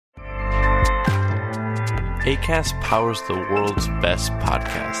Acast powers the world's best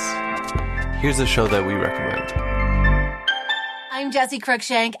podcasts. Here's a show that we recommend. I'm Jessie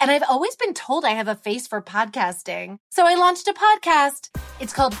Cruikshank, and I've always been told I have a face for podcasting. So I launched a podcast.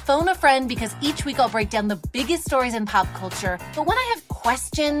 It's called Phone a Friend because each week I'll break down the biggest stories in pop culture. But when I have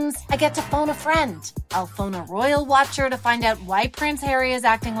questions, I get to phone a friend. I'll phone a royal watcher to find out why Prince Harry is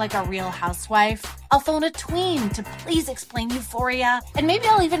acting like a real housewife. I'll phone a tween to please explain Euphoria. And maybe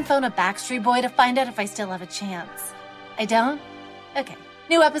I'll even phone a Backstreet Boy to find out if I still have a chance. I don't? Okay.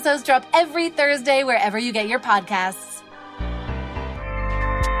 New episodes drop every Thursday wherever you get your podcasts.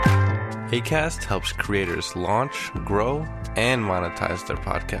 Acast helps creators launch, grow, and monetize their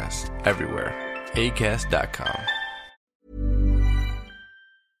podcasts everywhere. Acast.com.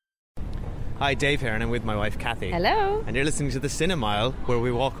 Hi, Dave here, and I'm with my wife, Cathy. Hello. And you're listening to the Cinemile, where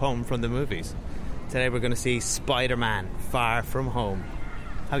we walk home from the movies. Today we're going to see Spider-Man, Far From Home.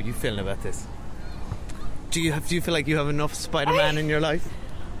 How are you feeling about this? Do you feel like you have enough Spider-Man in your life?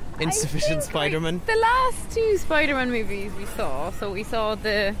 Insufficient Spider-Man? The last two Spider-Man movies we saw, so we saw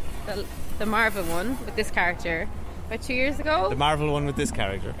the Marvel one with this character about 2 years ago. The Marvel one with this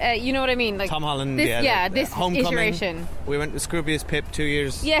character? You know what I mean? Like Tom Holland, this Homecoming. iteration. We went to Scroobius Pip 2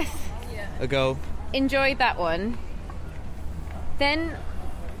 years ago. Enjoyed that one. Then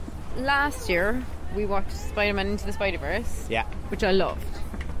last year we watched Spider-Man Into the Spider-Verse. Yeah. Which I loved.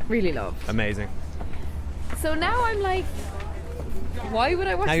 Really loved. Amazing. So now I'm like, why would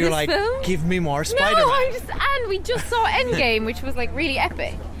I watch now this you're like, film? Give me more Spider-Man. No, and we just saw Endgame, which was like really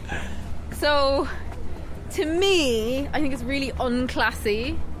epic. So, to me, I think it's really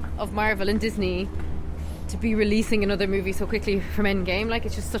unclassy of Marvel and Disney to be releasing another movie so quickly from Endgame. Like,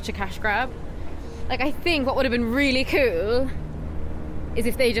 it's just such a cash grab. Like, I think what would have been really cool is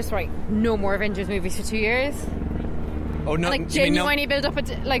if they just write no more Avengers movies for 2 years. Oh no! And, like, genuinely build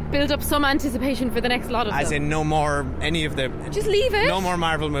up some anticipation for the next lot of them. As in, no more any of the. Just leave it. No more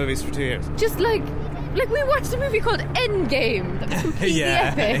Marvel movies for 2 years. Just like we watched a movie called Endgame that was completely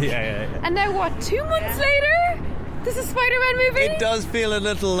epic. Yeah. And now what? 2 months later, there's a Spider-Man movie. It does feel a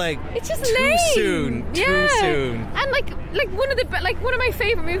little like it's just too lame. soon. Yeah. Too soon. And like one of my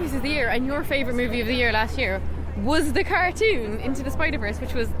favorite movies of the year, and your favorite movie of the year last year, was the cartoon Into the Spider-Verse,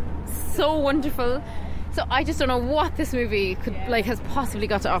 which was so wonderful. So I just don't know what this movie has possibly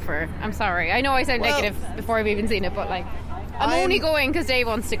got to offer. I'm sorry. I know I sound negative before I've even seen it, but I'm only going because Dave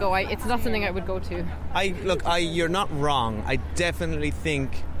wants to go. It's not something I would go to. You're not wrong. I definitely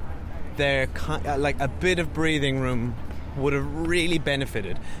think there a bit of breathing room would have really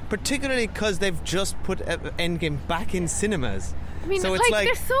benefited, particularly because they've just put Endgame back in cinemas. I mean, so it's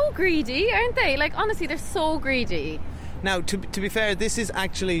they're so greedy, aren't they? Like, honestly, they're so greedy. Now, to be fair, this is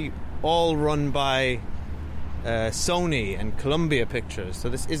actually all run by Sony and Columbia Pictures, so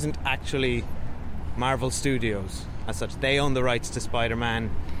this isn't actually Marvel Studios as such. They own the rights to Spider-Man.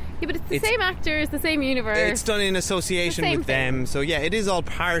 Yeah, but it's the same actors, the same universe. It's done in association with them, so yeah, it is all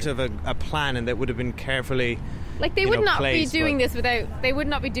part of a plan, and that would have been carefully they would not be doing this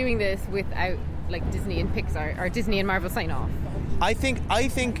without like Disney and Pixar or Disney and Marvel sign off. I think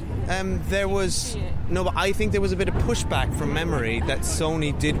there was but I think there was a bit of pushback from memory that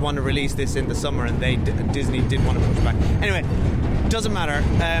Sony did want to release this in the summer, and Disney did want to push back. Anyway, doesn't matter.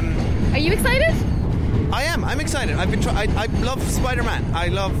 Are you excited? I am. I'm excited. I love Spider-Man. I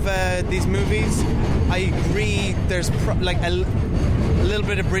love these movies. I agree. There's a little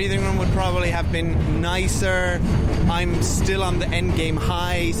bit of breathing room would probably have been nicer. I'm still on the Endgame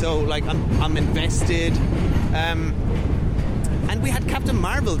high, so I'm invested. And we had Captain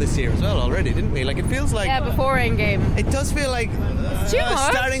Marvel this year as well already, didn't we? It feels like... Yeah, before Endgame. It does feel like... It's too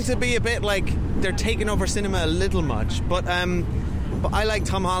much. Starting to be a bit like they're taking over cinema a little much. But I like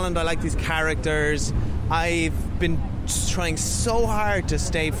Tom Holland. I like these characters. I've been trying so hard to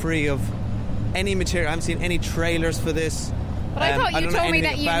stay free of any material. I haven't seen any trailers for this. But I thought you told me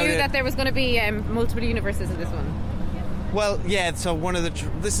that you knew that there was going to be multiple universes in this one. Well, yeah, so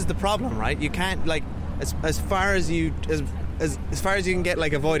this is the problem, right? You can't, as far as you can get,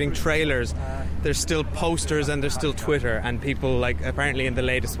 avoiding trailers, there's still posters and there's still Twitter, and people, apparently in the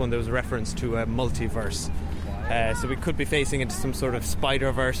latest one there was a reference to a multiverse. So we could be facing into some sort of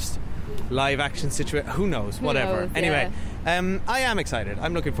Spider-Verse live action situation. Who knows? Whatever. Anyway, I am excited.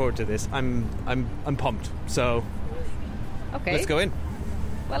 I'm looking forward to this. I'm pumped. So okay, let's go in.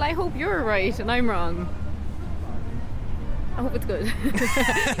 Well, I hope you're right and I'm wrong. I hope it's good.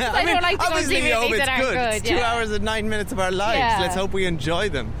 I don't like to go see movies that aren't good. It's 2 hours and 9 minutes of our lives. Yeah. Let's hope we enjoy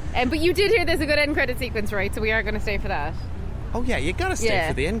them. But you did hear there's a good end credit sequence, right? So we are going to stay for that. Oh yeah, you got to stay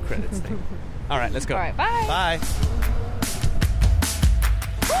for the end credits thing. All right, let's go. All right, bye. Bye.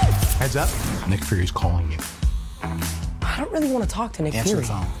 Heads up, Nick Fury's calling you. I don't really want to talk to Nick Answer Fury. the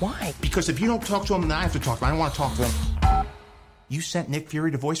phone. Why? Because if you don't talk to him, then I have to talk to him. I don't want to talk to him. You sent Nick Fury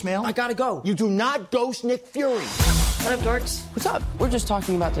to voicemail? I gotta go. You do not ghost Nick Fury. What up, dorks? What's up? We're just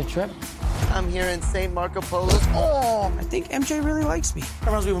talking about the trip. I'm here in St. Marco Polo. Oh, I think MJ really likes me. That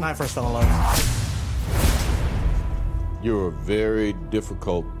reminds me when I first fell in love. You're a very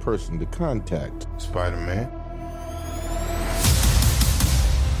difficult person to contact, Spider-Man.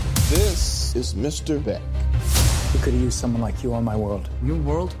 This is Mr. Beck. We could have used someone like you on my world. Your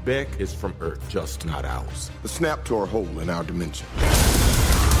world? Beck is from Earth, just not ours. The snap to our hole in our dimension.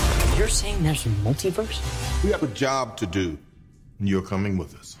 You're saying there's a multiverse? We have a job to do, and you're coming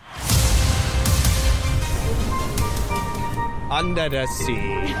with us. Under the sea.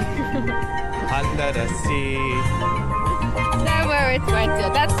 Under the sea. Now where it's meant to,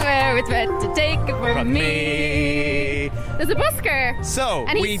 that's where it's meant to take it from me. There's a busker. So,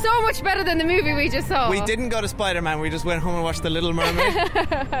 and he's so much better than the movie we just saw. We didn't go to Spider-Man, we just went home and watched The Little Mermaid.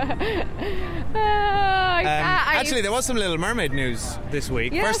 Actually, there was some Little Mermaid news this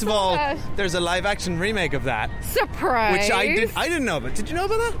week. Yeah, First of all, there's a live-action remake of that. Surprise! Which I didn't know about. Did you know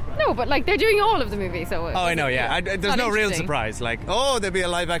about that? No, but like they're doing all of the movies, so. Oh, I know. Yeah, there's no real interesting. surprise. Like, there'll be a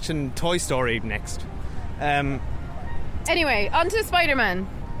live-action Toy Story next. Anyway, on to Spider-Man.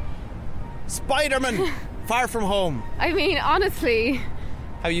 Spider-Man, Far From Home. I mean, honestly,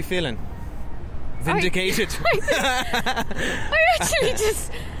 how are you feeling? Vindicated. I actually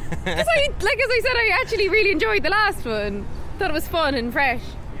just. Because as I said, I actually really enjoyed the last one. Thought it was fun and fresh.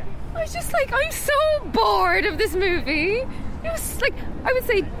 I was just like, I'm so bored of this movie. It was like, I would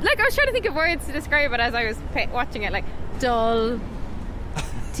say, like, I was trying to think of words to describe it as I was watching it. Like, dull,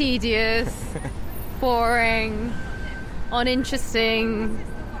 tedious, boring, uninteresting.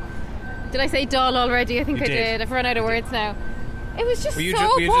 Did I say dull already? I think you I did. I've run out of words now. It was just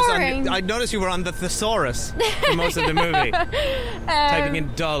boring. I noticed you were on the thesaurus for most of the movie. Typing in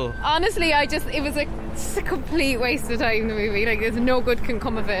dull. Honestly, it was just a complete waste of time, the movie. Like, there's no good can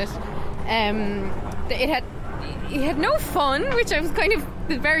come of it. It had no fun, which I was kind of,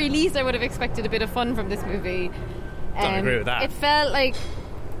 the very least I would have expected a bit of fun from this movie. Don't agree with that. It felt like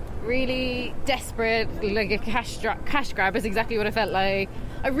really desperate, like a cash grab is exactly what it felt like.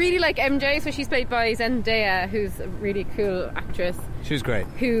 I really like MJ, so she's played by Zendaya, who's a really cool actress. She's great.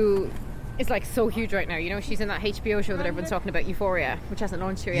 Who is like so huge right now. You know, she's in that HBO show that everyone's talking about, Euphoria, which hasn't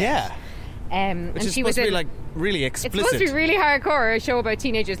launched here yet. Yeah. and Which is she supposed was to be like really explicit. It's supposed to be really hardcore, a show about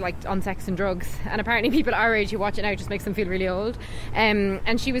teenagers like on sex and drugs. And apparently people our age who watch it now just makes them feel really old.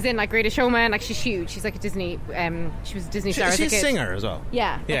 And she was in like Greatest Showman. Like, she's huge. She's like a Disney. She was a Disney star. She's a singer as well.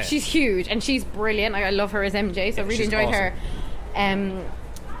 Yeah. Like, she's huge and she's brilliant. Like, I love her as MJ, so I really enjoyed her.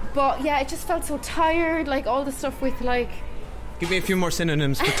 But yeah, it just felt so tired. Like all the stuff with like. Give me a few more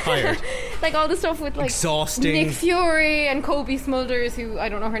synonyms for tired. Like all the stuff with like exhausting. Nick Fury and Kobe Smulders, who I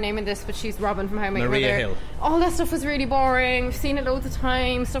don't know her name in this, but she's Robin from How I Met Your Mother. Maria Hill. All that stuff was really boring. We've seen it loads of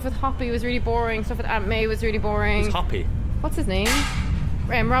times. Stuff with Hoppy was really boring. Stuff with Aunt May was really boring. Who's Hoppy? What's his name?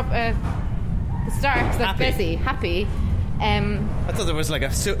 The Starks. That's Bessie. Happy. I thought there was like a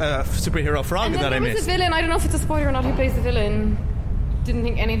superhero frog that I missed. There was a villain. I don't know if it's a spoiler or not. Who plays the villain? Didn't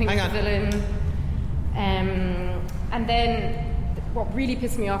think anything of the villain. And then what really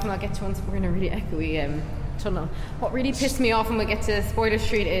pissed me off, and I'll get to once we're in a really echoey tunnel. What really pissed me off when we get to Spoiler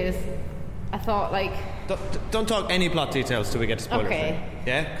Street is, I thought like. Don't talk any plot details till we get to Spoiler Street.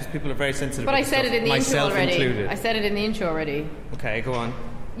 Yeah, because people are very sensitive. But I said it in the intro already. Included. I said it in the intro already. Okay, go on.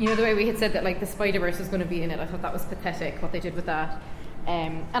 You know the way we had said that like the Spider-Verse was going to be in it. I thought that was pathetic what they did with that.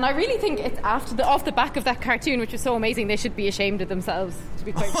 And I really think it's off the back of that cartoon, which was so amazing, they should be ashamed of themselves, to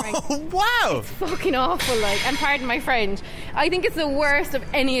be quite frank. Wow! It's fucking awful, like, and pardon my French, I think it's the worst of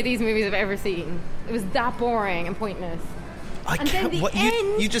any of these movies I've ever seen. It was that boring and pointless. I can't. What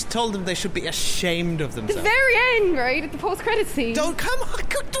you just told them they should be ashamed of themselves. The very end, right at the post-credit scene. Don't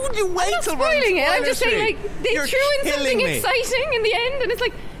you wait till we're spoiling it. I'm just saying, like, they You're threw in something me. exciting in the end, and it's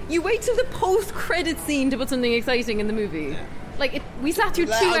like you wait till the post-credit scene to put something exciting in the movie. Yeah. Like, we sat through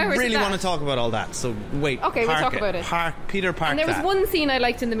 2 hours I really of that. want to talk about all that, so wait. Okay, we'll talk about it. Peter Park. And there was one scene I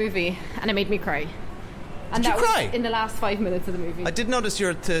liked in the movie, and it made me cry. And Did you cry? Was in the last 5 minutes of the movie. I did notice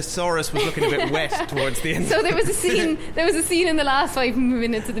your thesaurus was looking a bit wet towards the end. So there was a scene. There was a scene in the last 5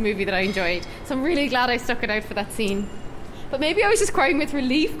 minutes of the movie that I enjoyed. So I'm really glad I stuck it out for that scene. But maybe I was just crying with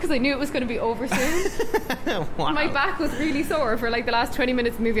relief because I knew it was going to be over soon. Wow. My back was really sore for like the last 20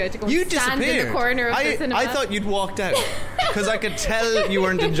 minutes of the movie. I had to go and stand in the corner of the cinema. I thought you'd walked out because I could tell you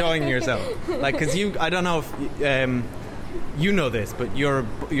weren't enjoying yourself. Like, because I don't know if you know this, but your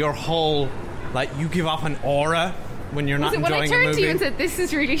whole, like, you give off an aura when you're not Was it when I enjoying a turned movie. to you and said, this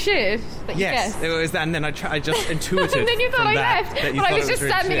is really shit? That you Yes, guessed? it was that, and then I just intuited. And then you thought from I that, left. that you But I thought was it just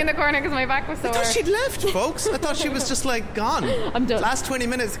really standing shit. in the corner because my back was sore. I thought she'd left, folks. I thought she was just like gone. I'm done. Last 20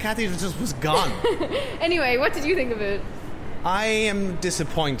 minutes, Cathy just was gone. Anyway, what did you think of it? I am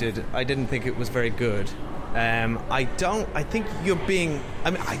disappointed. I didn't think it was very good. I think you're being.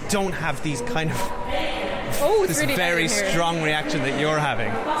 I mean, I don't have these kind of. Oh, it's this really very loud in here. strong reaction that you're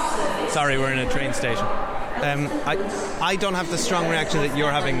having. Sorry, we're in a train station. I don't have the strong reaction that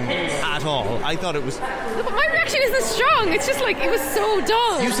you're having at all. I thought it was. No, but my reaction isn't strong. It's just like, it was so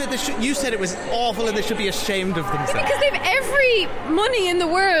dumb. You said it was awful and they should be ashamed of themselves. Because they've every money in the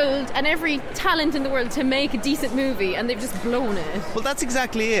world and every talent in the world to make a decent movie, and they've just blown it. Well, that's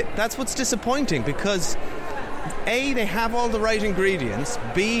exactly it. That's what's disappointing, because A, they have all the right ingredients.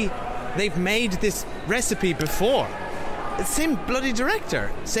 B, they've made this recipe before. Same bloody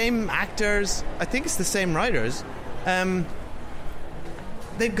director, same actors. I think it's the same writers. They've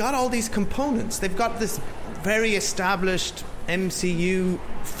got all these components. They've got this very established MCU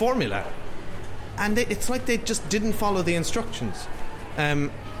formula, and it's like they just didn't follow the instructions.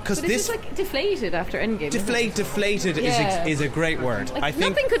 Because But it's just like deflated after Endgame. deflated Yeah. is a great word. Like, I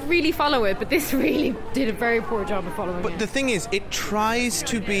think. nothing could really follow it, but this really did a very poor job of following But it. the thing is, it tries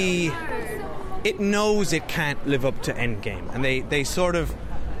to be. It knows it can't live up to Endgame, and they sort of,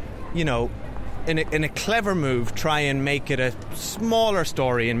 in a clever move, try and make it a smaller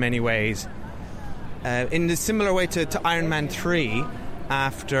story in many ways. In a similar way to Iron Man 3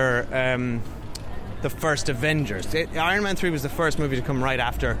 after the first Avengers. Iron Man 3 was the first movie to come right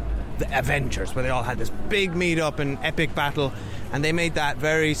after the Avengers, where they all had this big meet-up and epic battle, and they made that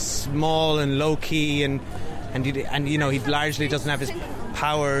very small and low-key, and he largely doesn't have his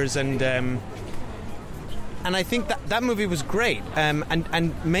powers, and I think that movie was great,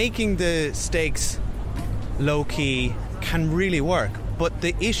 and making the stakes low-key can really work, but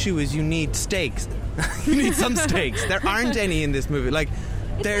the issue is you need stakes. You need some stakes. There aren't any in this movie.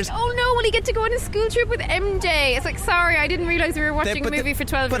 There's like, oh no, will he get to go on a school trip with MJ? It's like, sorry, I didn't realise we were watching a movie for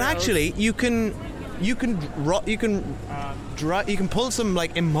 12-year-olds. But actually, you can pull some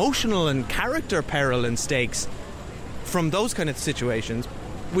like emotional and character peril and stakes from those kind of situations,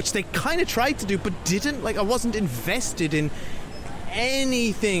 which they kind of tried to do but didn't. Like, I wasn't invested in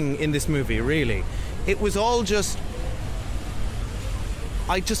anything in this movie, really. It was all just...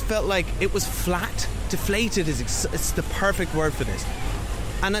 I just felt like it was flat. Deflated is it's the perfect word for this.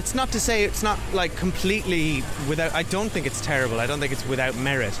 And it's not to say it's not like completely without... I don't think it's terrible. I don't think it's without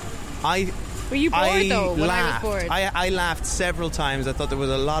merit. Were you bored though when I was bored? I laughed several times. I thought there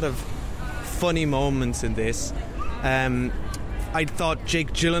was a lot of funny moments in this. I thought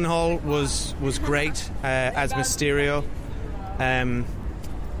Jake Gyllenhaal was great as Mysterio.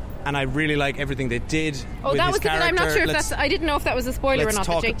 And I really like everything they did. Oh, with that his was the bit. I'm not character. sure if I didn't know if that was a spoiler or not.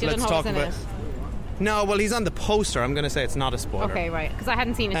 That Jake Let's Gyllenhaal talk was in about it. No, well, he's on the poster. I'm going to say it's not a spoiler. Okay, right. Because I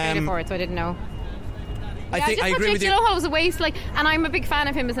hadn't seen a trailer for it, so I didn't know. I just agree thought with Jake you. Gyllenhaal was a waste. And I'm a big fan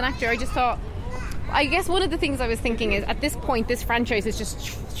of him as an actor. I just thought. I guess one of the things I was thinking is, at this point, this franchise is just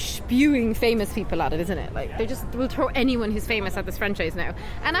spewing famous people at it, isn't it? Like, we'll throw anyone who's famous at this franchise now.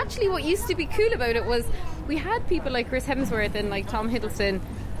 And actually, what used to be cool about it was we had people like Chris Hemsworth and like Tom Hiddleston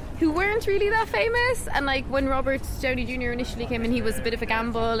who weren't really that famous. And like when Robert Downey Jr. initially came in, he was a bit of a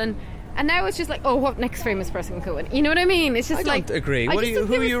gamble, and now it's just like, oh, what next famous person can go in? You know what I mean? It's just I don't agree.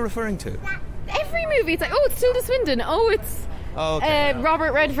 Who are you referring to? Every movie, it's like, oh, it's Tilda Swinton. Oh, it's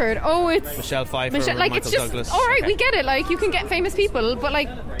Robert Redford. Oh, it's Michelle Pfeiffer. like, Michael it's just Douglas. all right. Okay. We get it. Like, you can get famous people, but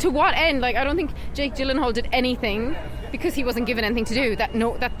like, to what end? Like, I don't think Jake Gyllenhaal did anything because he wasn't given anything to do that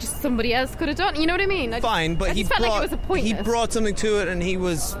just somebody else could have done. You know what I mean? Fine, but he felt like it was a pointless. He brought something to it, and he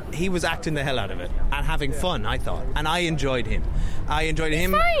was acting the hell out of it and having fun. I thought, and I enjoyed him. Fine,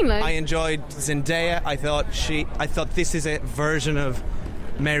 like. I enjoyed Zendaya. I thought this is a version of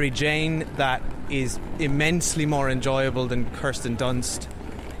Mary Jane that is immensely more enjoyable than Kirsten Dunst.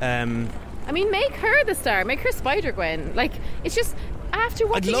 I mean, make her the star. Make her Spider-Gwen. Like, it's just... After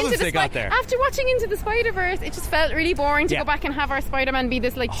watching Into the Spider-Verse, it just felt really boring to go back and have our Spider-Man be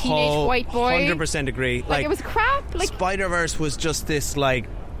this like teenage white boy. 100% agree. Like, it was crap. Like, Spider-Verse was just this like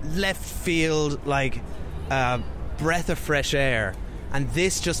left field, like breath of fresh air, and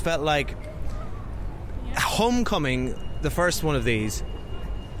this just felt like Homecoming, the first one of these,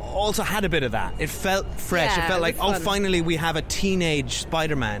 also had a bit of that. It felt fresh. Yeah, it felt like, fun. oh, finally we have a teenage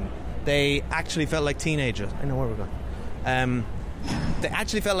Spider-Man. They actually felt like teenagers. I know where we're going. They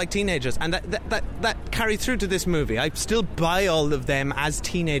actually felt like teenagers, and that carried through to this movie. I still buy all of them as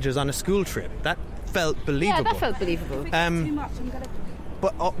teenagers on a school trip. That felt believable. Yeah, that felt believable.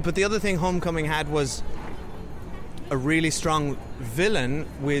 But the other thing Homecoming had was a really strong villain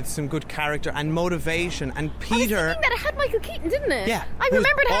with some good character and motivation. And Peter... I was thinking that it had Michael Keaton, didn't it? Yeah. I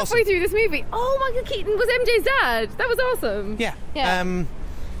remembered halfway through this movie. Oh, Michael Keaton was MJ's dad. That was awesome. Yeah.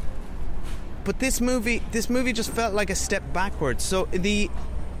 But this movie just felt like a step backwards. So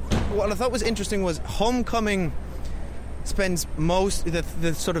what I thought was interesting was Homecoming spends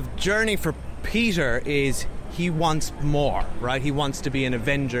the sort of journey for Peter is he wants more, right? He wants to be an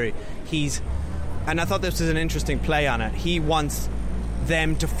Avenger. And I thought this was an interesting play on it. He wants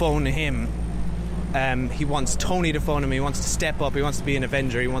them to phone him. He wants Tony to phone him. He wants to step up. He wants to be an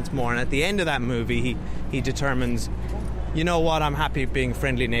Avenger. He wants more. And at the end of that movie, he determines, you know what? I'm happy being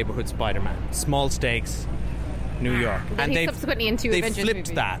friendly neighborhood Spider-Man. Small stakes, New York. And he's subsequently into Avengers flipped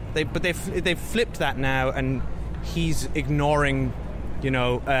movies. that. They've flipped that now, and he's ignoring,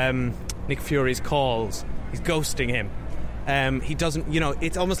 Nick Fury's calls. He's ghosting him. He doesn't.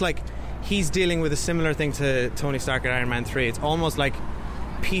 It's almost like he's dealing with a similar thing to Tony Stark at Iron Man 3. It's almost like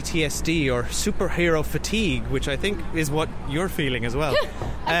PTSD or superhero fatigue, which I think is what you're feeling as well.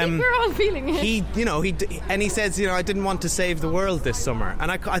 I think we're all feeling it. He says, I didn't want to save the world this summer,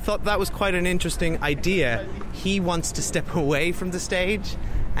 and I thought that was quite an interesting idea. He wants to step away from the stage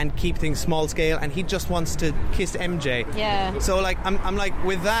and keep things small scale, and he just wants to kiss MJ. Yeah. So I'm like,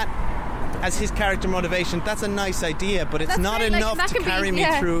 with that as his character motivation, that's a nice idea, but it's not enough to carry me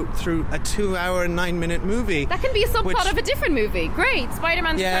through a 2-hour and 9-minute movie. That can be a subplot of a different movie. Great,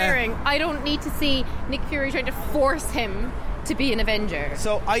 Spider-Man's firing. I don't need to see Nick Fury trying to force him to be an Avenger.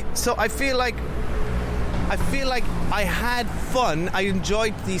 So I feel like I had fun. I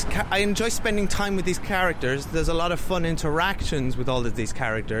enjoy spending time with these characters. There's a lot of fun interactions with all of these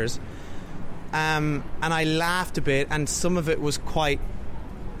characters, and I laughed a bit, and some of it was quite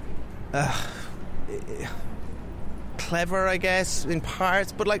clever, I guess, in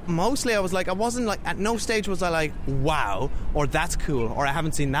parts, but mostly I wasn't at no stage was I like, wow, or that's cool, or I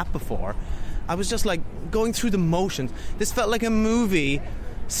haven't seen that before. I was just going through the motions. This felt like a movie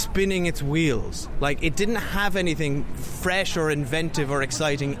spinning its wheels. It didn't have anything fresh or inventive or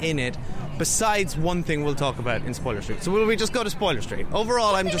exciting in it, besides one thing we'll talk about in Spoiler Street. So will we just go to Spoiler Street?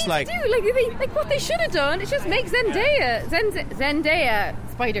 Overall, I'm just like... what they should have done is just make Zendaya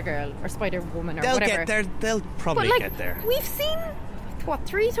Spider-Girl or Spider-Woman or whatever. They'll probably get there. We've seen,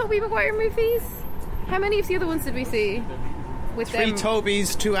 3 Tobey Maguire movies? How many of the other ones did we see? With 3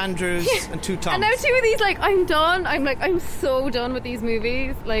 Tobys, 2 Andrews, and 2 Toms. And now 2 of these, I'm done. I'm so done with these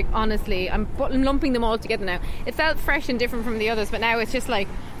movies. Honestly, I'm lumping them all together now. It felt fresh and different from the others, but now it's just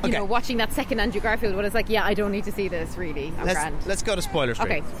watching that second Andrew Garfield one. It's I don't need to see this, really. Let's go to Spoiler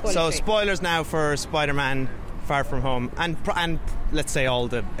Street. Okay, spoilers now for Spider-Man Far From Home, and let's say all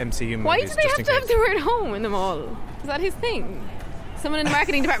the MCU movies. Why do they have to have the word home in them all? Is that his thing? Someone in the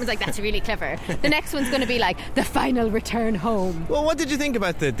marketing department's like, that's really clever. The next one's going to be the final return home. Well, what did you think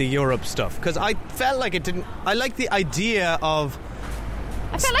about the Europe stuff? Because I felt like it didn't... I like the idea of...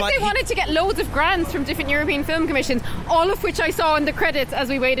 I felt like they wanted to get loads of grants from different European film commissions, all of which I saw in the credits as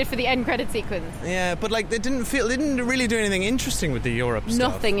we waited for the end credit sequence. Yeah, but they didn't really do anything interesting with the Europe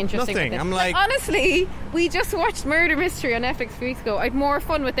stuff. Nothing interesting. Nothing. I'm honestly, we just watched Murder Mystery on Netflix a few weeks ago. I had more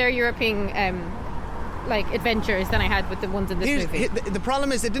fun with their European adventures than I had with the ones in this movie. The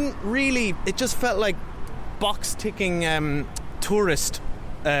problem is it just felt like box ticking tourist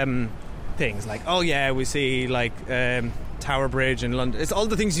things. We see Tower Bridge in London. It's all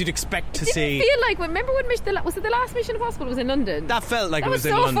the things you'd expect to see. It didn't feel remember when was it the last Mission Impossible was in London? That felt like it was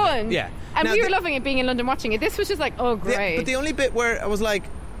in so London. Fun. Yeah. And we were loving it being in London watching it. This was just oh great. But the only bit where I was like,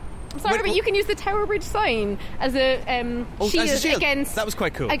 I'm sorry, but you can use the Tower Bridge sign as a shield against... That was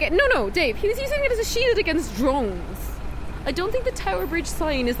quite cool. No, Dave. He was using it as a shield against drones. I don't think the Tower Bridge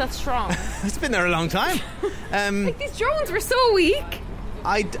sign is that strong. It's been there a long time. These drones were so weak.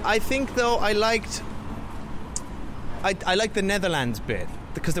 I think, though, I liked the Netherlands bit,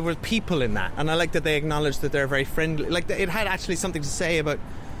 because there were people in that, and I like that they acknowledged that they're very friendly. It had actually something to say about...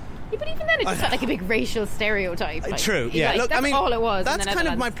 Yeah, but even then it just felt like a big racial stereotype. True, yeah. Look, that's all it was. That's kind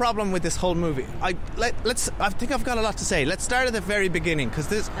of my problem with this whole movie. I think I've got a lot to say. Let's start at the very beginning, because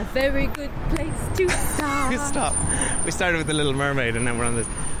this... A very good place to start. Stop. We started with The Little Mermaid, and then we're on this.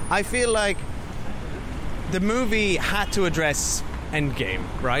 I feel like the movie had to address Endgame,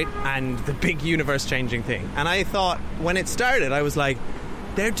 right? And the big universe-changing thing. And I thought, when it started, I was like,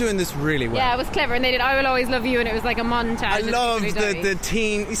 they're doing this really well. Yeah, it was clever, and they did I Will Always Love You, and it was like a montage. I loved the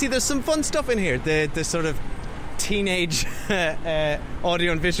teen... You see, there's some fun stuff in here. The sort of teenage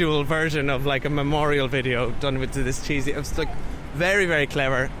audio and visual version of a memorial video done with this cheesy... It was very, very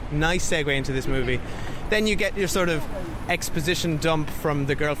clever. Nice segue into this movie. Then you get your sort of exposition dump from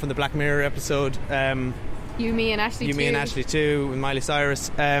the girl from the Black Mirror episode. You, Me and Ashley too, with Miley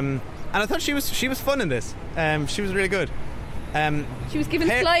Cyrus. And I thought she was fun in this. She was really good. She was given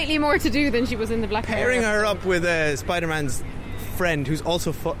slightly more to do than she was in the Black Mirror. Pairing her up with Spider-Man's friend, who's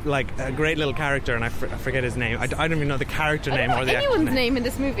also a great little character, and I forget his name. I don't even know the character name or the anyone's name in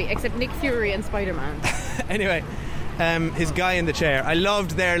this movie except Nick Fury and Spider-Man. Anyway, his guy in the chair. I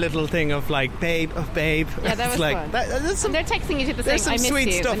loved their little thing of like, babe. Yeah, that was fun. They're texting each other saying, "I miss sweet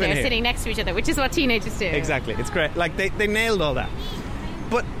you," stuff and they're here. sitting next to each other, which is what teenagers do. Exactly, it's great. Like they nailed all that.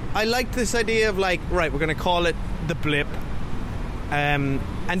 But I liked this idea of like, right, we're going to call it the blip.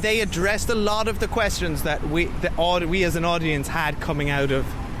 And they addressed a lot of the questions that we as an audience had coming out of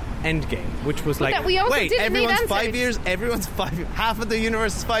Endgame, which was like, wait, everyone's 5 years, half of the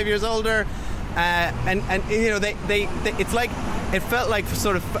universe is 5 years older, and you know they it's like, it felt like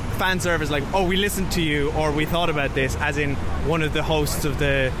sort of fan service, like, oh, we listened to you, or we thought about this, as in one of the hosts of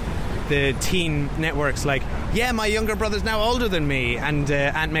the teen networks, like, yeah, my younger brother's now older than me, and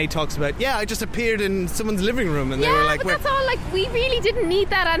Aunt May talks about, yeah, I just appeared in someone's living room, and they were like, but that's all. Like, we really didn't need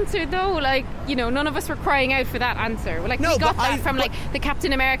that answer, though. Like, you know, none of us were crying out for that answer. Like, we got that from like the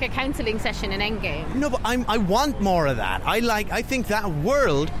Captain America counselling session in Endgame. No, but I want more of that. I think that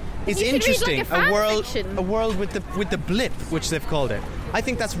world is interesting. Read like a world with the blip, which they've called it. I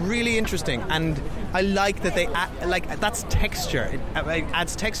think that's really interesting, and I like that they that's texture. It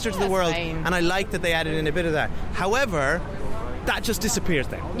adds texture to the world, and I like that they added in a bit of that. However, that just disappears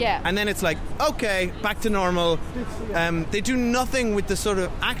then. Yeah. And then it's like, okay, back to normal. They do nothing with the sort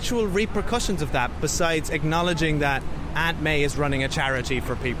of actual repercussions of that besides acknowledging that Aunt May is running a charity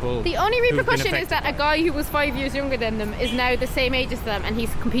for people. The only repercussion is that a guy who was 5 years younger than them is now the same age as them, and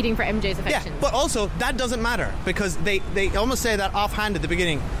he's competing for MJ's affections. Yeah, but also that doesn't matter, because they almost say that offhand at the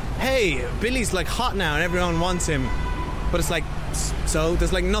beginning. Hey, Billy's like hot now and everyone wants him, but it's like, so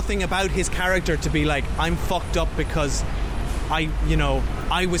there's like nothing about his character to be like, I'm fucked up because I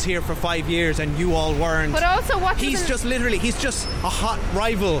was here for 5 years and you all weren't. But also, he's just a hot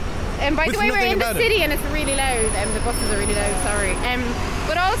rival. And by the way, we're in the city and it's really loud. The buses are really loud, sorry.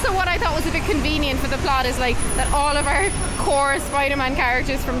 But also what I thought was a bit convenient for the plot is like that all of our core Spider-Man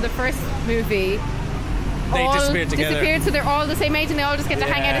characters from the first movie disappeared, so they're all the same age and they all just get to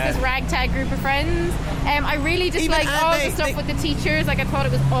hang out as this ragtag group of friends. I really just liked all the stuff with the teachers. Like, I thought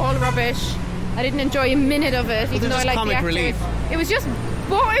it was all rubbish. I didn't enjoy a minute of it, even though I liked the actors. Relief. It was just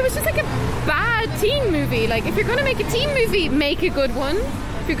like a bad teen movie. Like, if you're going to make a teen movie, make a good one.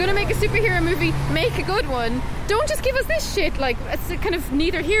 If you're going to make a superhero movie, make a good one. Don't just give us this shit. Like, it's kind of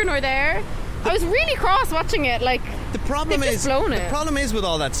neither here nor there. I was really cross watching it. Like, the problem is with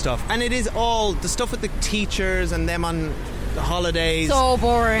all that stuff, and it is all the stuff with the teachers and them on the holidays. So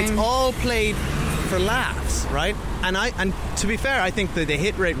boring. It's all played for laughs, right? And to be fair, I think that the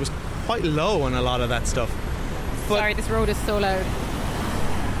hit rate was quite low on a lot of that stuff. But, sorry, this road is so loud.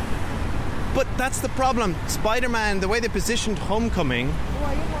 But that's the problem. Spider-Man, the way they positioned Homecoming,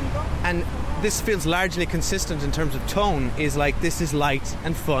 and this feels largely consistent in terms of tone, is like, this is light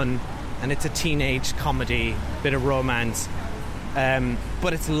and fun, and it's a teenage comedy, bit of romance,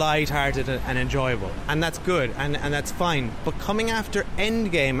 but it's light-hearted and enjoyable, and that's good, and that's fine. But coming after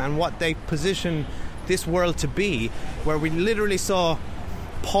Endgame and what they position this world to be, where we literally saw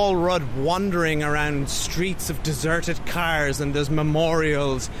Paul Rudd wandering around streets of deserted cars, and there's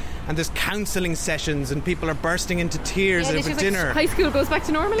memorials and there's counselling sessions and people are bursting into tears over dinner. High school goes back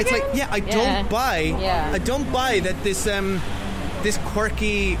to normal again? It's like, I don't buy that this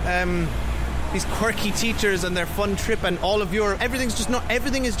quirky these quirky teachers and their fun trip and all of everything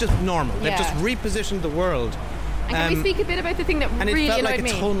is just normal. They've just repositioned the world. And can we speak a bit about the thing that really annoyed me? And it felt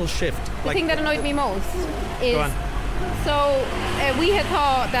like a tonal shift. The thing that annoyed me most is, go on. So we had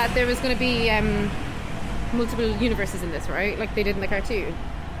thought that there was going to be multiple universes in this, right? Like they did in the cartoon.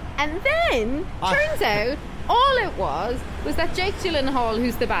 And then, turns out, all it was that Jake Gyllenhaal,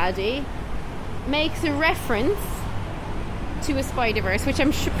 who's the baddie, makes a reference to a Spider-Verse, which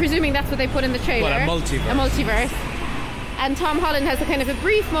I'm presuming that's what they put in the trailer. What, a multiverse? A multiverse. And Tom Holland has a kind of a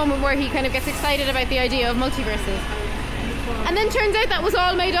brief moment where he kind of gets excited about the idea of multiverses. And then turns out that was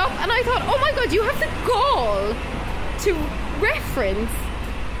all made up, and I thought, oh my god, you have the gall to reference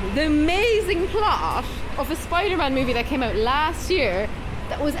the amazing plot of a Spider-Man movie that came out last year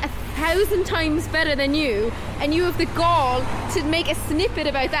that was 1,000 times better than you, and you have the gall to make a snippet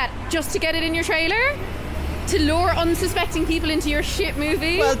about that just to get it in your trailer? To lure unsuspecting people into your shit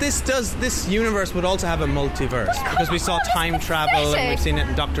movie? Well, this universe would also have a multiverse, because we saw time travel and we've seen it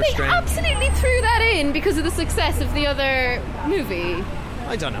in Doctor Strange. They absolutely threw that in because of the success of the other movie.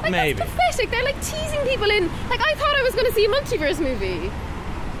 I don't know, like, maybe. That's pathetic. They're like teasing people in. Like, I thought I was going to see a multiverse movie.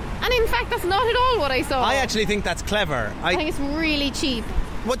 And in fact, that's not at all what I saw. I actually think that's clever. I think it's really cheap.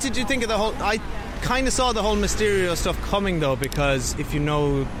 What did you think of the whole... I kind of saw the whole Mysterio stuff coming, though, because if you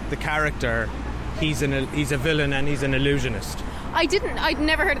know the character, he's a villain and he's an illusionist. I'd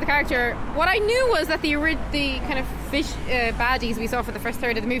never heard of the character. What I knew was that the kind of fish baddies we saw for the first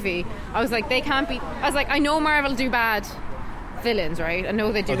third of the movie, I was like, they can't be... I was like, I know Marvel do bad villains, right? I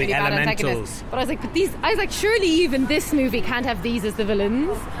know they do really bad antagonists. But I was like, surely even this movie can't have these as the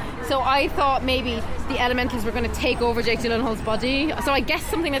villains. So I thought maybe the elementals were going to take over Jake Gyllenhaal's body. So I guessed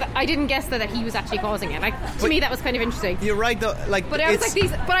something like that. I didn't guess that he was actually causing it. To me, that was kind of interesting. You're right, though. But I was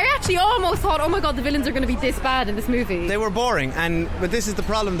like, but I actually almost thought, oh my god, the villains are going to be this bad in this movie. They were boring, but this is the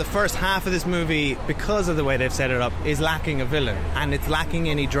problem. The first half of this movie, because of the way they've set it up, is lacking a villain, and it's lacking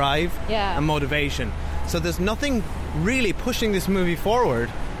any drive and motivation. So there's nothing really pushing this movie forward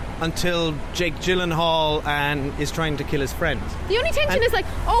until Jake Gyllenhaal is trying to kill his friend. The only tension is like,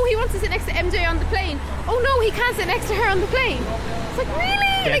 oh, he wants to sit next to MJ on the plane. Oh no, he can't sit next to her on the plane. It's like,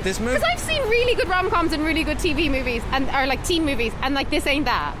 really? Yeah, this movie... Because I've seen really good rom-coms and really good TV movies, or like teen movies, and like this ain't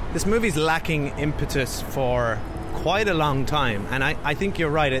that. This movie's lacking impetus for quite a long time, and I think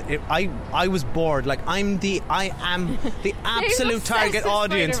you're right. I was bored. Like, I am the absolute target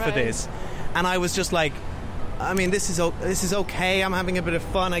audience for this, and I was just like, I mean, this is okay. I'm having a bit of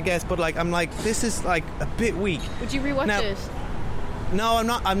fun, I guess, but I'm like, this is like a bit weak. Would you rewatch it? No, I'm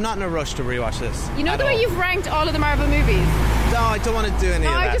not. I'm not in a rush to rewatch this. You know the way you've ranked all of the Marvel movies? No, I don't want to do any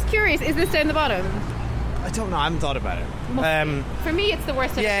of that. I'm just curious. Is this down the bottom? I don't know. I haven't thought about it. For me, it's the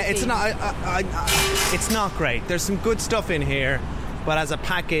worst. Yeah, it's not. It's not great. There's some good stuff in here, but as a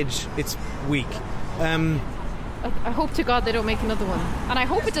package, it's weak. I hope to God they don't make another one, and I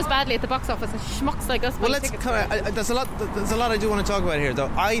hope it does badly at the box office. And schmucks like us. Well, there's a lot I do want to talk about here,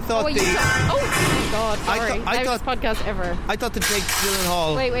 though. I thought oh my God! Sorry, I thought podcast ever. I thought the Jake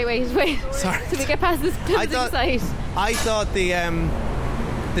Gyllenhaal. Wait. Sorry. Till we get past this insight. I thought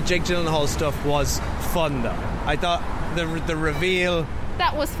the Jake Gyllenhaal stuff was fun, though. I thought the reveal.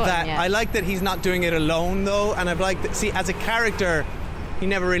 That was fun. I like that he's not doing it alone, though, and I've liked that. See, as a character, he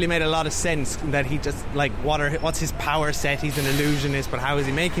never really made a lot of sense. That he just what's his power set? He's an illusionist, but how is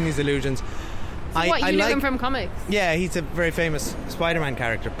he making these illusions? So I know him from comics? Yeah, he's a very famous Spiderman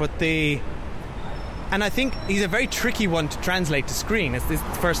character, and I think he's a very tricky one to translate to screen. It's the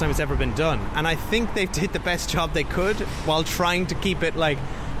first time it's ever been done, and I think they've did the best job they could while trying to keep it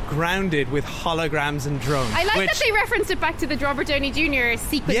grounded with holograms and drones. I like that they referenced it back to the Robert Downey Jr.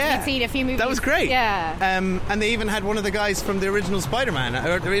 sequence we'd seen a few movies. That was great. Yeah. And they even had one of the guys from the original Spider-Man,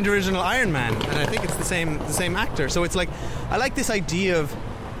 or the original Iron Man, and I think it's the same actor. So it's like, I like this idea of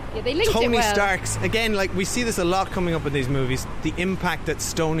Tony Stark's, again, we see this a lot coming up in these movies, the impact that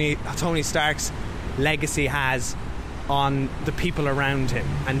Tony Stark's legacy has on the people around him.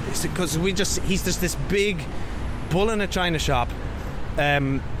 And because he's just this big bull in a china shop,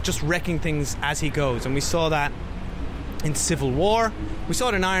 just wrecking things as he goes, and we saw that in Civil War. We saw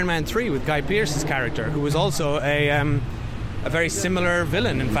it in Iron Man 3 with Guy Pearce's character, who was also a very similar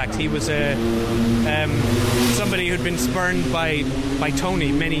villain. In fact, he was somebody who'd been spurned by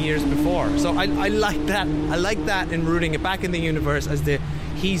Tony many years before. So I like that. I like that in rooting it back in the universe as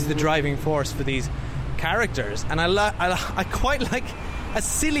he's the driving force for these characters, and I quite like. As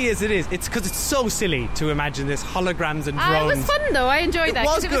silly as it is, it's because it's so silly to imagine this holograms and drones. It was fun though. I enjoyed that.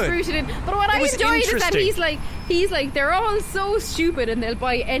 It was rooted in. But what I enjoyed is that he's like, they're all so stupid and they'll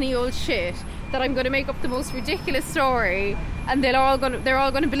buy any old shit that I'm going to make up the most ridiculous story and they're all going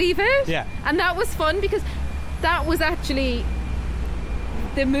to believe it. Yeah. And that was fun because that was actually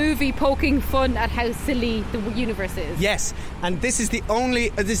the movie poking fun at how silly the universe is. Yes, and this is the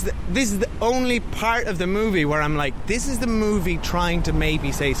only part of the movie where I'm like, this is the movie trying to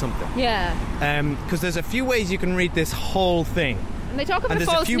maybe say something. Yeah. Because there's a few ways you can read this whole thing. And they talk about the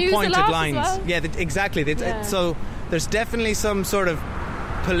false news a lot lines. As well. Yeah, exactly. So there's definitely some sort of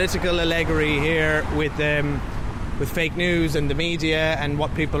political allegory here with fake news and the media and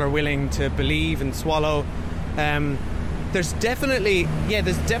what people are willing to believe and swallow. There's definitely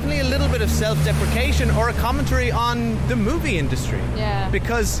a little bit of self-deprecation or a commentary on the movie industry. Yeah.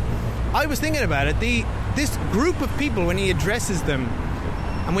 Because I was thinking about it, this group of people, when he addresses them,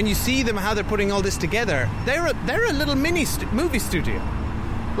 and when you see them how they're putting all this together, they're a little mini movie studio.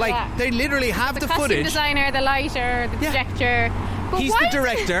 They literally have the footage. The costume designer, the lighter, the projector. But he's the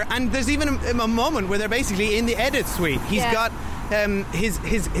director, and there's even a moment where they're basically in the edit suite. He's got.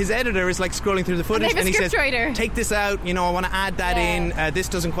 His editor is scrolling through the footage and he says, take this out, I want to add that in, this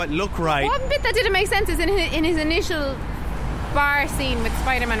doesn't quite look right. One bit that didn't make sense is in his initial bar scene with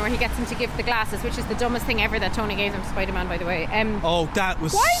Spider-Man where he gets him to give the glasses, which is the dumbest thing ever that Tony gave him to Spider-Man, by the way. That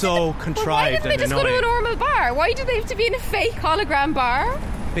was so contrived. Why didn't they just go to a normal bar? Why did they have to be in a fake hologram bar?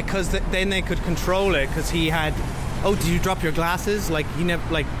 Because then they could control it. Because he had. Oh, did you drop your glasses? Like he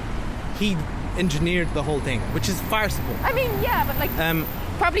never. Like he engineered the whole thing, which is farcical. I mean, yeah, but like.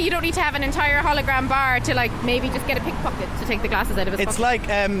 Probably you don't need to have an entire hologram bar to like maybe just get a pickpocket to take the glasses out of his pocket. It's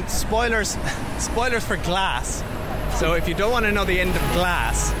like spoilers for Glass. So if you don't want to know the end of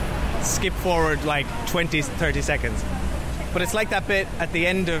Glass, skip forward like 20, 30 seconds. But it's like that bit at the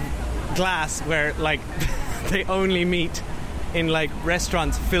end of Glass where like they only meet in like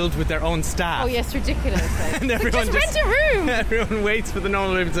restaurants filled with their own staff. Oh yes, ridiculous. Like. And everyone just rent a room. Everyone waits for the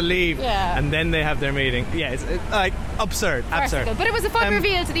normal room to leave, and then they have their meeting. Yeah, it's like absurd. But it was a fun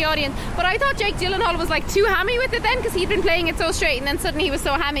reveal to the audience. But I thought Jake Gyllenhaal was like too hammy with it then, because he'd been playing it so straight, and then suddenly he was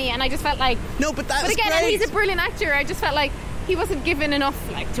so hammy, and I just felt like no, but that. But again, great. And he's a brilliant actor. I just felt like he wasn't given enough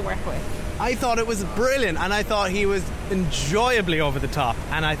like to work with. I thought it was brilliant, and I thought he was enjoyably over the top,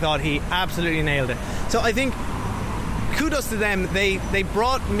 and I thought he absolutely nailed it. So I think. Kudos to them. They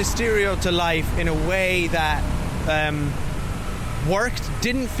brought Mysterio to life in a way that worked.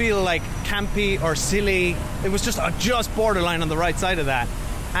 Didn't feel like campy or silly. It was just borderline on the right side of that,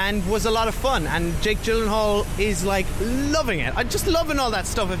 and was a lot of fun. And Jake Gyllenhaal is like loving it. I'm just loving all that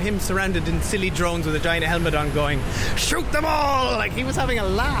stuff of him surrounded in silly drones with a giant helmet on, going shoot them all. Like he was having a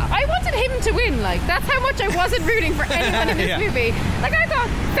laugh. I wanted him to win. Like that's how much I wasn't rooting for anyone in this movie. Like I thought,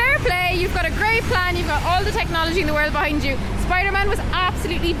 fair play. You've got a great plan. You've got all the technology in the world behind you. Spider-Man was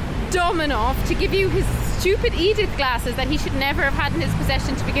absolutely dumb enough to give you his stupid Edith glasses that he should never have had in his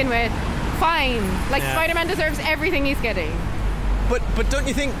possession to begin with. Fine. Like Spider-Man deserves everything he's getting. But don't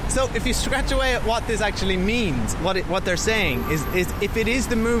you think so? If you scratch away at what this actually means, what they're saying is if it is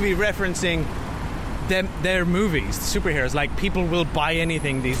the movie referencing their movies, superheroes, like people will buy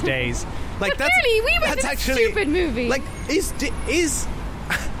anything these days. Like but really, we went to a stupid movie. Like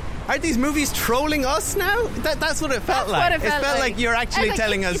are these movies trolling us now? That's what it felt like. It felt like you're actually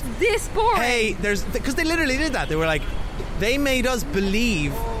telling us this boring. Hey, because they literally did that. They were like, they made us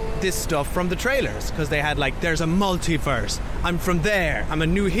believe this stuff from the trailers because they had like, there's a multiverse. I'm from there. I'm a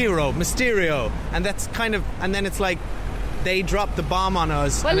new hero, Mysterio, and that's kind of, and then it's like they dropped the bomb on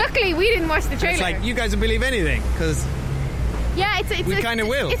us. Well, luckily we didn't watch the trailer. It's like you guys will believe anything because we kind of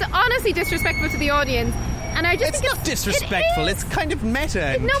will. It's honestly disrespectful to the audience. And I just it's not disrespectful. It's kind of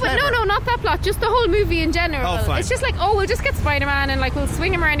meta. No, not that plot. Just the whole movie in general. Oh, fine. It's just like, we'll just get Spider-Man and like we'll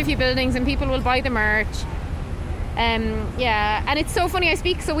swing him around a few buildings and people will buy the merch. And it's so funny.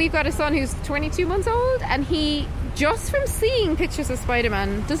 So we've got a son who's 22 months old, and he just from seeing pictures of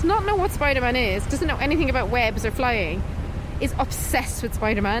Spider-Man does not know what Spider-Man is. Doesn't know anything about webs or flying. Is obsessed with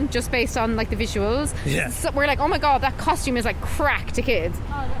Spider-Man just based on like the visuals. Yeah. So we're like, oh my god, that costume is like crack to kids.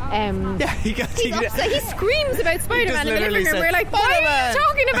 He's upset. He screams about Spider-Man in the living room. We're like, why are you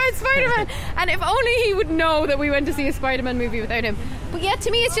talking about Spider-Man? And if only he would know that we went to see a Spider-Man movie without him. But yeah, to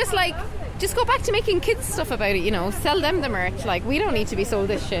me it's just like, just go back to making kids stuff about it, sell them the merch. Like, we don't need to be sold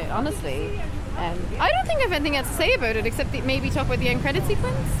this shit, honestly. I don't think I have anything else to say about it except maybe talk about the end credit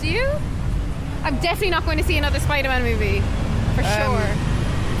sequence. Do you? I'm definitely not going to see another Spider-Man movie. For sure.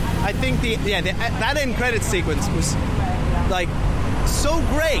 I think that end credits sequence was like so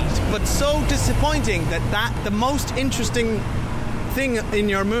great, but so disappointing that the most interesting thing in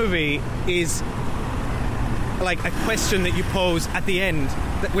your movie is like a question that you pose at the end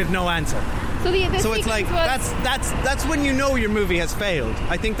with no answer. So it's like that's when you know your movie has failed.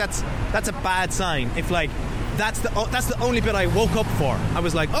 I think that's a bad sign. If like that's the only bit I woke up for. I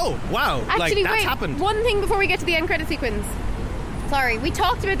was like, oh wow, actually, like that's happened. One thing before we get to the end credit sequence. Sorry, we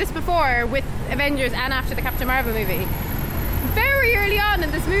talked about this before with Avengers and after the Captain Marvel movie. Very early on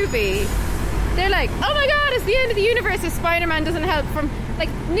in this movie, they're like, oh my god, it's the end of the universe if Spider-Man doesn't help. From like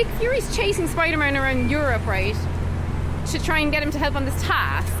Nick Fury's chasing Spider-Man around Europe, right, to try and get him to help on this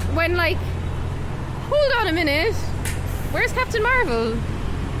task. When like, hold on a minute, where's Captain Marvel?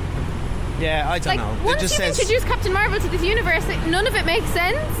 Yeah, I don't know. Once you've introduced Captain Marvel to this universe, none of it makes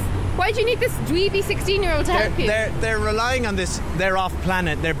sense. Why do you need this dweeby 16-year-old to help you? They're relying on this they're off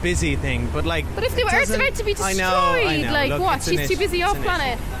planet, they're busy thing, but like... But if the Earth's about to be destroyed, I know. like look, what? She's too busy off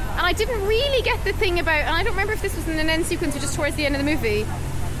planet. And I didn't really get the thing about... And I don't remember if this was in an end sequence or just towards the end of the movie.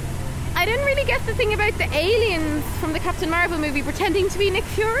 I didn't really get the thing about the aliens from the Captain Marvel movie pretending to be Nick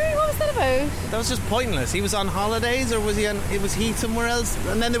Fury. What was that about? That was just pointless. He was on holidays, or was he somewhere else?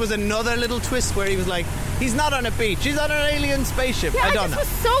 And then there was another little twist where he was like, he's not on a beach, he's on an alien spaceship. Yeah, I don't know. I was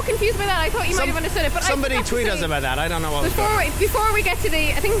so confused by that. I thought you might have understood it. But somebody tweet us about that. I don't know what before we get to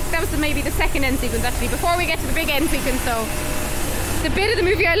the... I think that was maybe the second end sequence, actually. Before we get to the big end sequence, though, the bit of the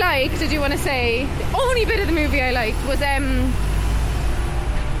movie I liked, I do want to say, the only bit of the movie I liked was, and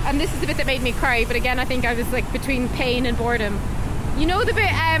this is the bit that made me cry, but again, I think I was like between pain and boredom. You know the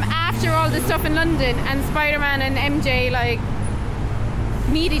bit after all the stuff in London and Spider-Man and MJ like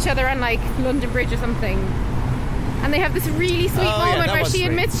meet each other on like London Bridge or something, and they have this really sweet moment where she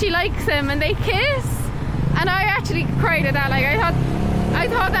admits she likes him and they kiss, and I actually cried at that. Like I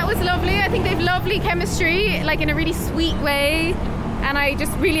thought that was lovely. I think they've lovely chemistry, like in a really sweet way, and I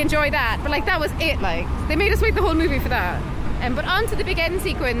just really enjoyed that. But like that was it. Like they made us wait the whole movie for that. But on to the big end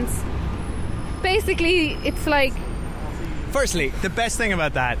sequence. Basically, it's like. Firstly, the best thing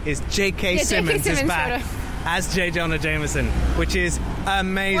about that is J.K. Simmons is back as J. Jonah Jameson, which is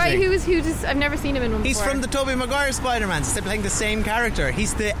amazing. Why? Who does? I've never seen him in one He's before. from the Tobey Maguire Spider-Man. They're playing the same character.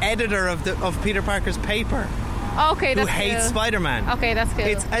 He's the editor of Peter Parker's paper. Okay, that's who hates cool. Spider-Man. Okay, that's cool.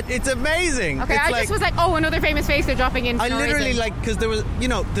 It's amazing. Okay, it's I just was like, oh, another famous face they're dropping in. I literally because there was,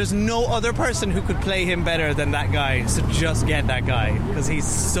 there's no other person who could play him better than that guy. So just get that guy because he's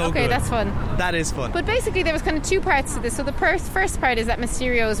so good. Okay, that's fun. That is fun. But basically, there was kind of two parts to this. So the first part is that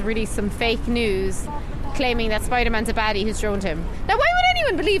Mysterio's released some fake news claiming that Spider-Man's a baddie who's droned him. Now, why would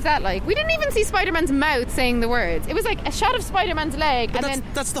anyone believe that? Like, we didn't even see Spider-Man's mouth saying the words. It was like a shot of Spider-Man's leg, but and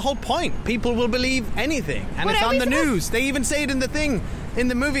that's the whole point. People will believe anything, and it's on the news. They even say it in the thing. In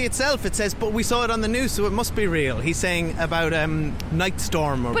the movie itself, it says, but we saw it on the news, so it must be real. He's saying about Night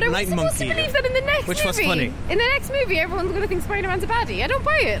Storm or Night Monkey. But are we supposed to believe that in the next movie? Which was funny. In the next movie, everyone's going to think Spider-Man's a baddie. I don't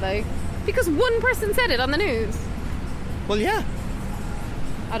buy it, like, because one person said it on the news. Well, yeah.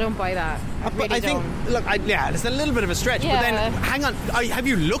 I don't buy that. I think, look, it's a little bit of a stretch. Yeah. But then, hang on, have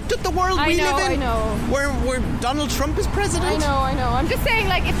you looked at the world we live in? I know. Where Donald Trump is president? I know. I'm just saying,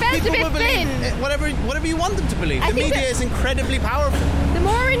 like, it felt People a bit will believe thin. Whatever you want them to believe. The media is incredibly powerful. The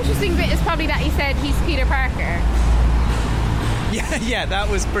more interesting bit is probably that he said he's Peter Parker. Yeah, that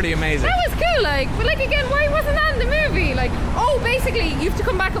was pretty amazing. That was cool, like, but like again, why wasn't that in the movie? Like, basically, you have to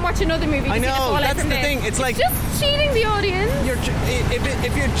come back and watch another movie. To I know, see the that's the thing. It's like just cheating the audience.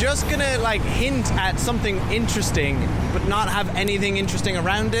 If you're just gonna like hint at something interesting, but not have anything interesting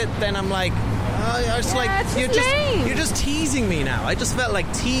around it, then I'm like, you're just teasing me now. I just felt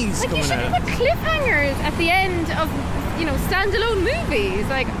like tease like coming out. You should put cliffhangers at the end of standalone movies,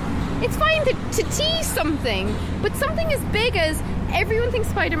 like. It's fine to tease something, but something as big as everyone thinks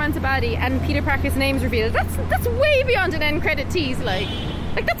Spider-Man's a baddie and Peter Parker's name's revealed, that's way beyond an end credit tease, like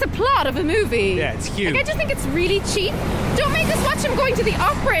that's a plot of a movie. Yeah, it's huge. Like, I just think it's really cheap. Don't make us watch him going to the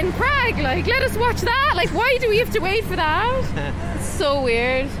opera in Prague, like, let us watch that. Like, why do we have to wait for that? It's so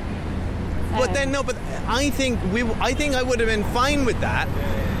weird. But I think I would have been fine with that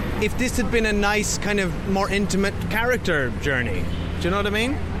if this had been a nice kind of more intimate character journey. Do you know what I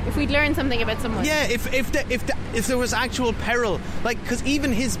mean? If we'd learned something about someone. Yeah, if there was actual peril, like, because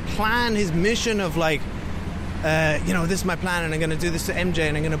even his plan, his mission of like, this is my plan, and I'm going to do this to MJ,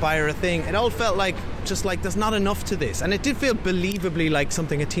 and I'm going to buy her a thing. It all felt like just like there's not enough to this, and it did feel believably like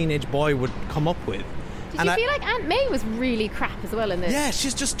something a teenage boy would come up with. Did you feel like Aunt May was really crap as well in this? Yeah,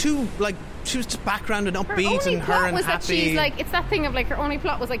 she's just too like. She was just background and upbeat, and her and was happy. That she's like, it's that thing of like her only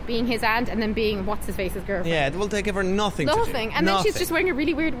plot was like being his aunt and then being what's his face's girlfriend. Yeah, well, they give her nothing. And then she's just wearing a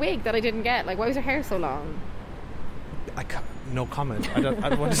really weird wig that I didn't get. Like, why was her hair so long? No comment. I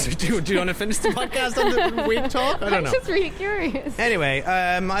don't want to do you want to finish the podcast on the wig talk? I don't know. I'm just really curious. Anyway,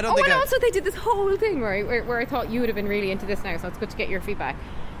 I don't think. And also they did this whole thing where I thought you would have been really into this now, so it's good to get your feedback.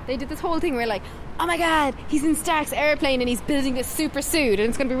 They did this whole thing where like, oh my god, he's in Stark's airplane and he's building this super suit and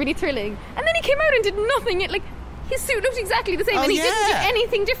it's going to be really thrilling. And then he came out and did nothing. His suit looked exactly the same and he didn't do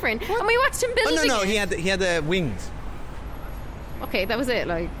anything different. What? And we watched him building it. No, he had the wings. Okay, that was it.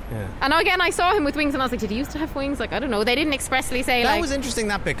 Like, yeah. And again, I saw him with wings and I was like, did he used to have wings? Like, I don't know. They didn't expressly say that was interesting,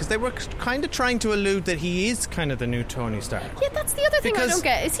 that bit, because they were kind of trying to allude that he is kind of the new Tony Stark. Yeah, that's the other thing I don't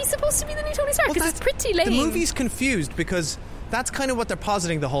get. Is he supposed to be the new Tony Stark? Because it's pretty lame. The movie's confused because that's kind of what they're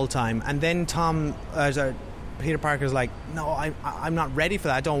positing the whole time, and then Peter Parker's like, no, I'm not ready for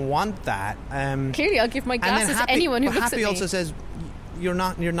that. I don't want that. Clearly, I'll give my glasses to anyone who looks at me. Happy also says, you're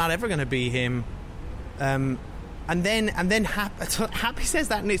not ever going to be him. And then Happy says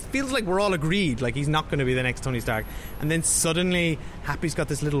that, and it feels like we're all agreed, like he's not going to be the next Tony Stark. And then suddenly Happy's got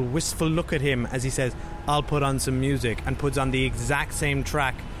this little wistful look at him as he says, I'll put on some music, and puts on the exact same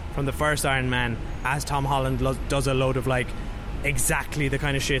track from the first Iron Man as Tom Holland does a load of like exactly the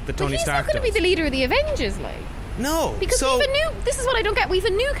kind of shit that Tony Stark does. He's not going to be the leader of the Avengers, like. No. Because this is what I don't get, we've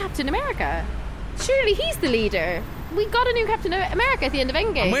a new Captain America. Surely he's the leader. We got a new Captain America at the end of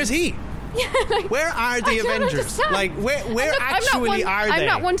Endgame. And where's he? Where are the Avengers? Like, where Look, actually are they? I'm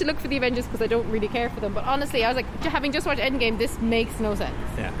not one to look for the Avengers because I don't really care for them. But honestly, I was like, having just watched Endgame, this makes no sense.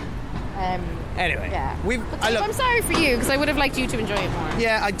 Yeah. Anyway, yeah. I'm sorry for you because I would have liked you to enjoy it more.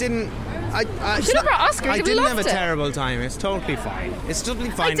 Yeah, I didn't. I should have brought Oscar. I didn't loved have a it. terrible time. It's totally fine. It's totally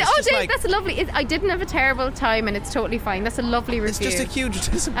fine. That's lovely. I didn't have a terrible time, and it's totally fine. That's a lovely review. It's just a huge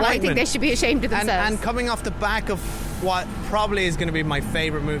disappointment. And I think they should be ashamed of themselves. And coming off the back of what probably is going to be my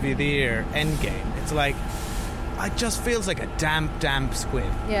favourite movie of the year, Endgame, it's like, it just feels like a damp squid.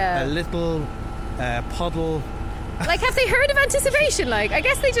 Yeah. A little puddle. Like, have they heard of anticipation? Like, I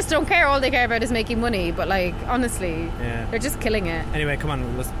guess they just don't care. All they care about is making money. But, like, honestly, they're just killing it. Anyway, come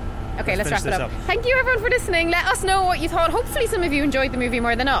on, let's wrap it up. Thank you, everyone, for listening. Let us know what you thought. Hopefully some of you enjoyed the movie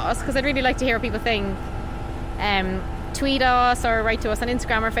more than us, because I'd really like to hear what people think. Tweet us or write to us on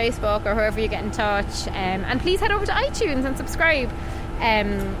Instagram or Facebook or wherever you get in touch. And please head over to iTunes and subscribe.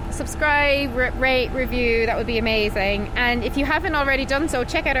 Rate, review, that would be amazing. And if you haven't already done so,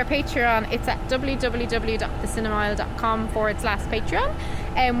 check out our Patreon. It's at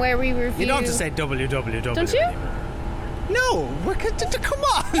www.thecinemoile.com/Patreon, where we review. You don't have to say www. Don't you? No, come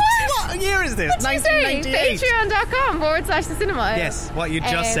on. What year is this? What's 1998. Patreon.com/thecinemoile. Yes, what you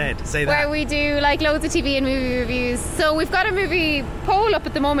just said. Say that. Where we do like loads of TV and movie reviews. So we've got a movie poll up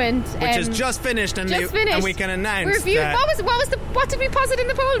at the moment, which is just finished, and we can announce. What did we posit in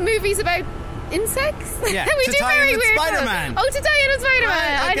the poll? Movies about insects? Yeah, we to do tie very in with weird Spiderman. Oh, to tie in with Spiderman.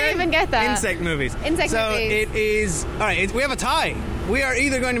 Right, okay. I didn't even get that. Insect movies. So it is. All right, we have a tie. We are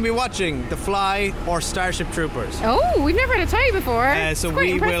either going to be watching The Fly or Starship Troopers. Oh, we've never had a tie before. So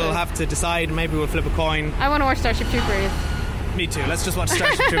we will have to decide. Maybe we'll flip a coin. I want to watch Starship Troopers. Me too. Let's just watch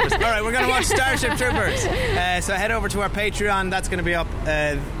Starship Troopers. All right, we're going to watch Starship Troopers. So head over to our Patreon. That's going to be up.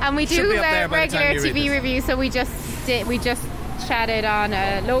 And we do regular TV reviews. So we just chatted on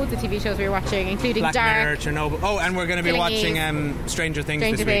loads of TV shows we were watching, including Black Dark, Mirror, Chernobyl. Oh, and we're going to be watching Stranger Things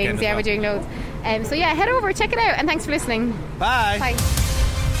this weekend. Yeah, we're doing loads. So yeah, head over, check it out, and thanks for listening. Bye. Bye.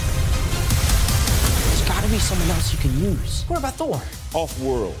 There's got to be someone else you can use. What about Thor?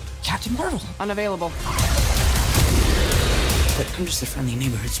 Off-world. Captain Marvel. Unavailable. But I'm just a friendly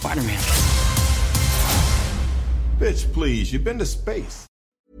neighborhood Spider-Man. Bitch, please, you've been to space.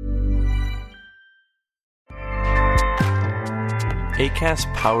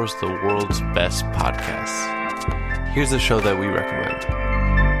 Acast powers the world's best podcasts. Here's a show that we recommend.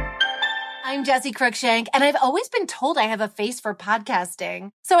 I'm Jessie Cruikshank, and I've always been told I have a face for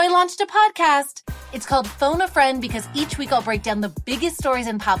podcasting. So I launched a podcast. It's called Phone a Friend because each week I'll break down the biggest stories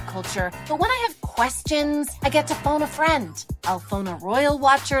in pop culture. But when I have questions, I get to phone a friend. I'll phone a royal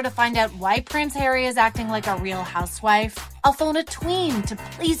watcher to find out why Prince Harry is acting like a real housewife. I'll phone a tween to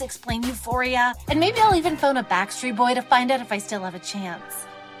please explain Euphoria. And maybe I'll even phone a Backstreet Boy to find out if I still have a chance.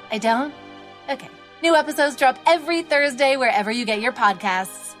 I don't? Okay. New episodes drop every Thursday wherever you get your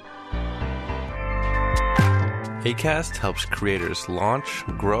podcasts. Acast helps creators launch,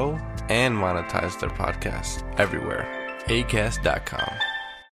 grow, and monetize their podcasts everywhere. Acast.com.